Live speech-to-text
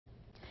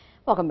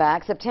Welcome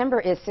back. September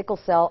is Sickle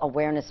Cell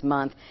Awareness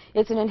Month.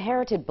 It's an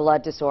inherited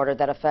blood disorder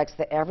that affects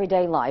the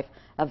everyday life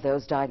of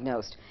those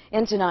diagnosed.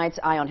 In tonight's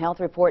Eye on Health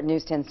Report,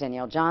 News 10's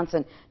Danielle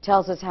Johnson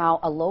tells us how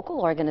a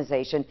local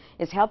organization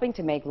is helping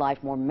to make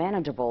life more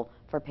manageable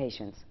for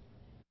patients.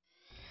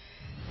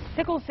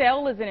 Sickle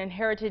cell is an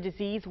inherited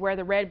disease where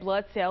the red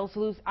blood cells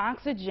lose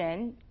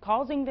oxygen,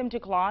 causing them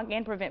to clog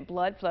and prevent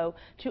blood flow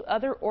to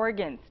other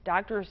organs.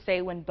 Doctors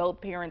say when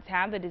both parents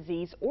have the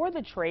disease or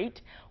the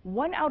trait,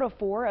 1 out of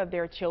 4 of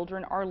their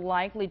children are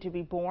likely to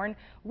be born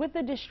with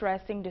the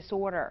distressing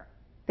disorder.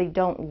 They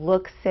don't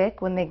look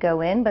sick when they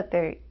go in, but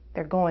they're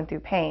going through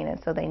pain, and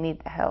so they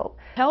need the help.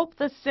 Help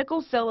the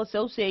Sickle Cell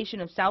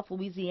Association of South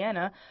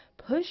Louisiana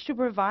push to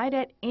provide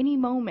at any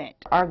moment.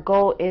 Our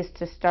goal is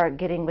to start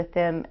getting with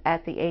them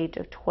at the age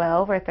of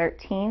 12 or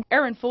 13.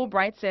 Erin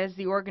Fulbright says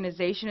the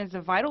organization is a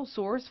vital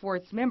source for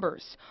its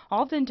members,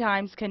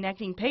 oftentimes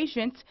connecting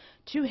patients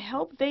to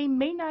help they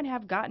may not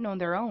have gotten on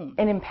their own.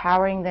 And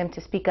empowering them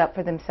to speak up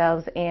for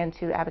themselves and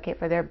to advocate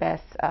for their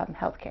best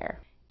health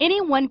care.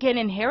 Anyone can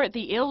inherit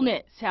the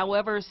illness.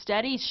 However,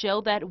 studies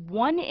show that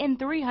 1 in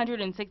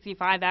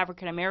 365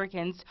 African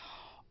Americans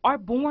are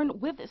born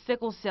with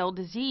sickle cell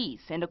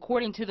disease. And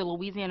according to the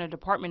Louisiana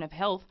Department of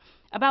Health,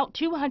 about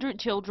 200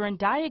 children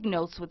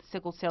diagnosed with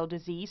sickle cell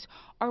disease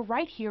are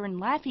right here in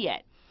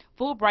Lafayette.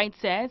 Fulbright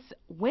says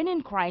when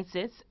in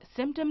crisis,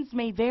 symptoms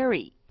may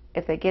vary.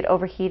 If they get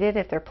overheated,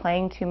 if they're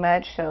playing too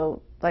much,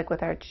 so like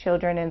with our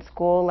children in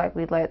school, like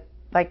we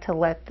like to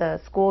let the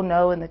school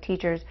know and the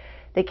teachers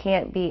they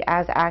can't be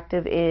as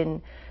active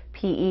in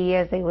PE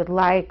as they would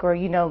like, or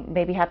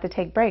maybe have to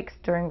take breaks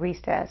during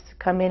recess,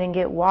 come in and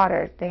get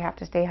water, they have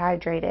to stay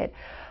hydrated.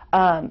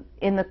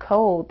 In the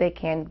cold they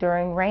can,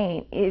 during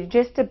rain. It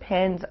just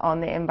depends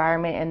on the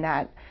environment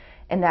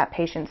and that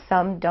patient.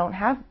 Some don't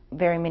have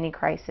very many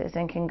crises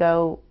and can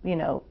go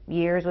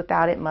years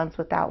without it, months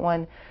without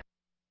one.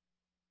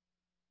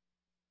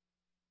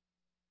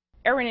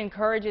 Erin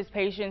encourages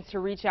patients to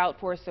reach out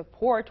for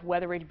support,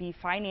 whether it be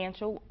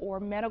financial or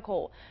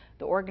medical.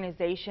 The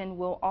organization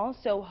will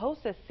also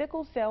host a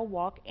sickle cell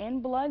walk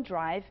and blood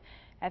drive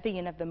at the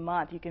end of the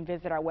month. You can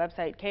visit our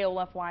website,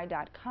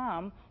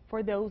 KOLFY.com,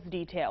 for those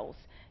details.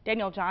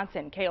 Danielle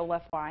Johnson,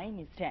 KOLFY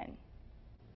News 10.